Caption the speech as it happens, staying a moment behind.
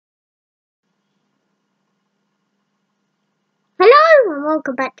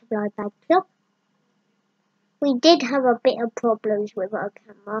welcome back to Blind Bag Club. We did have a bit of problems with our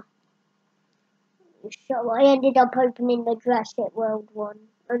camera, so I ended up opening the Jurassic World one,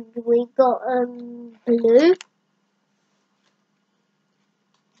 and we got blue.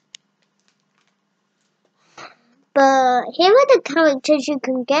 But here are the characters you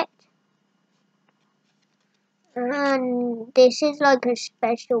can get, and this is like a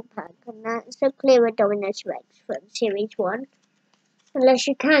special pack, and that's a Clearodonus Rex from Series 1. Unless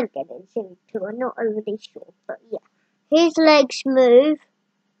you can get it in Series 2, I'm not overly sure, but yeah. His legs move,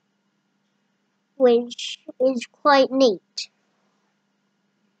 which is quite neat.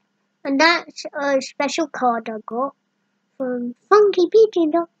 And that's a special card I got from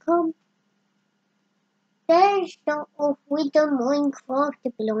funkypigeon.com. There's start off with the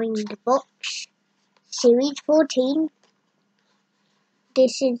Minecraft blind box, Series 14.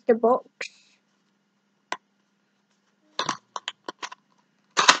 This is the box.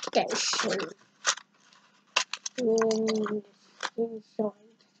 There's some inside.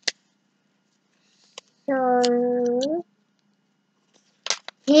 So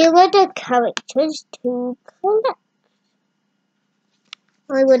here are the characters to collect.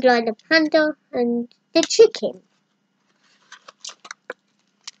 I would like the panda and the chicken.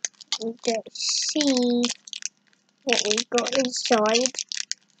 Let's see what we've got inside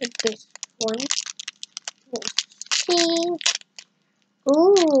of this one. Let's see.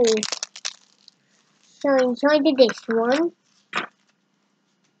 Ooh. So inside of this one,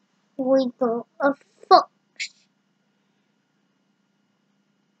 we got a fox.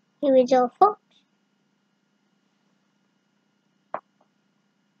 Here is our fox.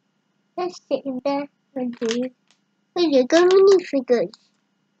 Let's sit in there and do Lego minifigures.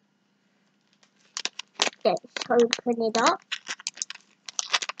 Let's open it up.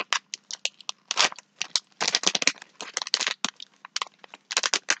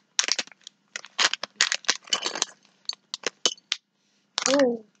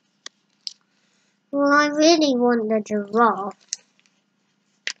 Oh. Well, I really want the giraffe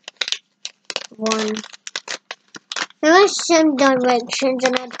one. There are some directions,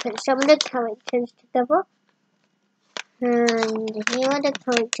 and I've put some of the characters together. And here are the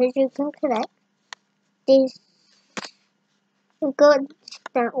characters you can collect. This, we've got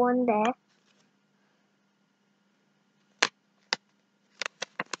that one there.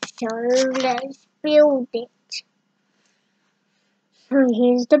 So let's build it. So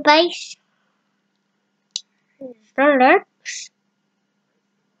here's the base. Here's the legs.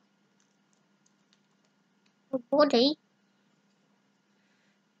 The body.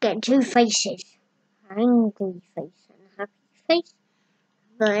 Get two faces. Angry face and happy face.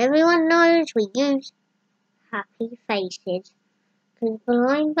 But everyone knows we use happy faces. Because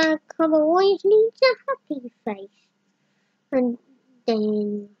Blind Bag Club always needs a happy face. And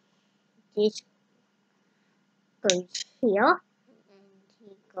then this goes here. And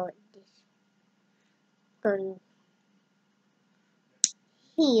you got this go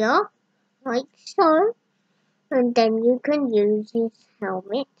here. Like so. And then you can use his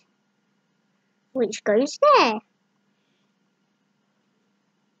helmet, which goes there.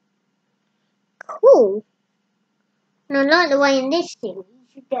 Cool. And I like the way in this series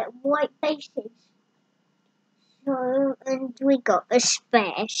you get white faces. So, and we got a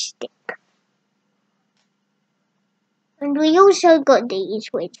spare stick. And we also got these,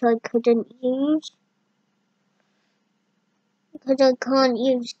 which I couldn't use. Because I can't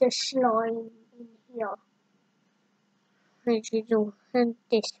use the slime in here. Which is all, and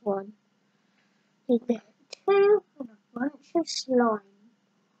this one. You get two and a bunch of slime.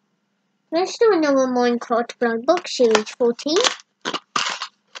 Let's do another Minecraft blind box, Series 14.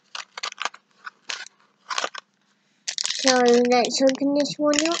 So let's open this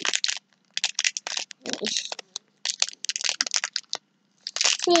one up. Let's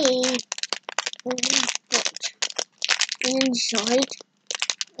see what we've got inside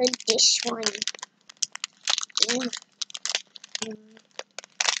of this one.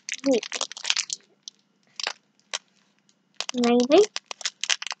 Maybe.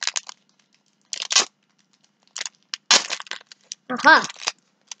 Aha!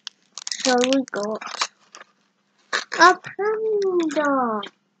 So we got a panda.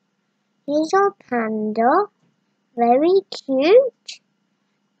 Here's our panda. Very cute.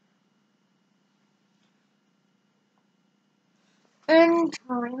 And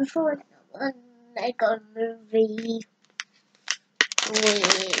time for another Lego movie.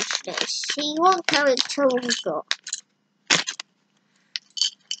 Let's see what character we got.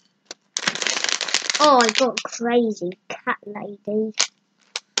 Oh, I got Crazy Cat Lady,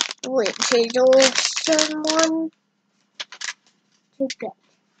 which is awesome one to get.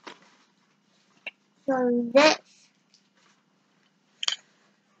 So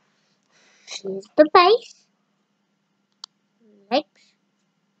here's the base, legs,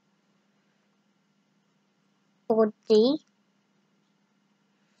 body.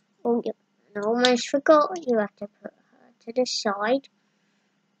 Oh, yeah, I almost forgot. You have to put her to the side,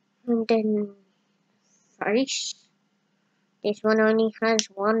 and then face. This one only has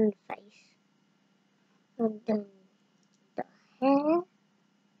one face, and then the hair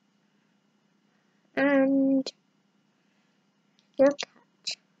and the cat.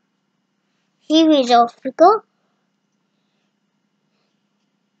 Here is Africa.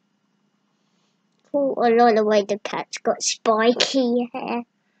 Oh, I like the way the cat's got spiky hair.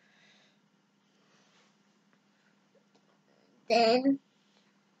 Then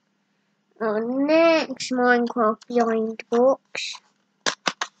our next Minecraft blind box.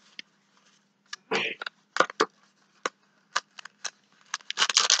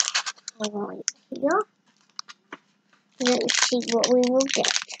 Right here. Let's see what we will get.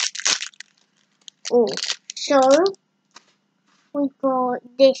 Oh, so we got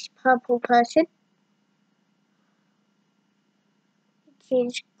this purple person, which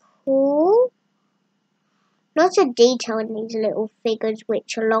is cool. Lots of detail in these little figures,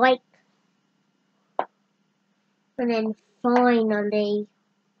 which I like. And then finally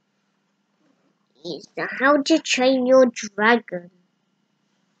is the How to Train Your Dragon.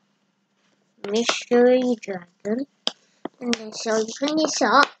 Mystery Dragon. And let's open this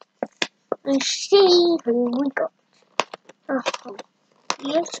up and see who we got. Oh,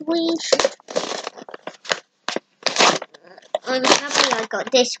 yes, we should. I'm happy I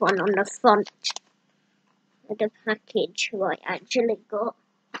got this one on the front of the package, who I actually got.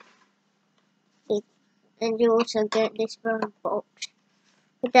 And you also get this brown box.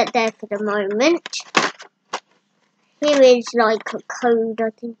 Put that there for the moment. Here is like a code, I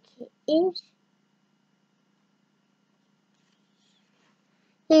think it is.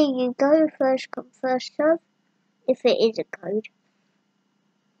 Here you go, first come, first serve, if it is a code.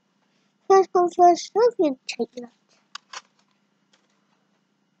 First come, first serve, you take that.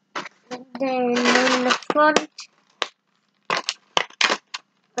 And then on the front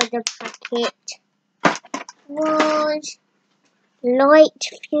of the packet was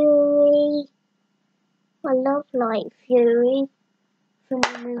Lightfury. I love Lightfury from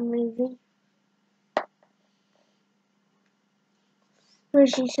the new movie. But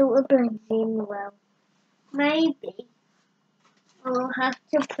she sort of blends in well. Maybe I'll have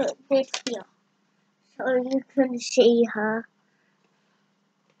to put this here so you can see her.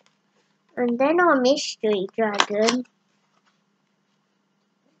 And then our mystery dragon.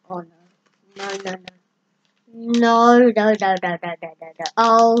 Oh no. No. No. Oh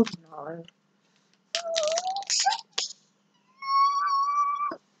no.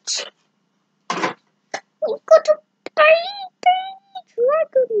 We've got a baby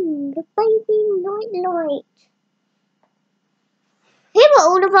dragon. The baby Nightlight. Here are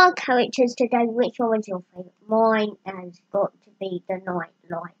all of our characters today. Which one was your favourite? Mine has got to be the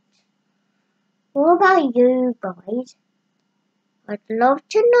Nightlight. What about you guys? I'd love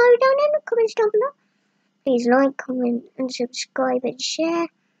to know down in the comments down below. Please like, comment and subscribe and share.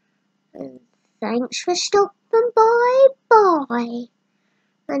 And thanks for stopping by. Bye.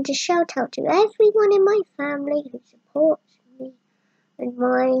 And a shout out to everyone in my family who supports me and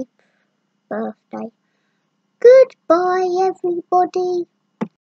my birthday. Goodbye everybody.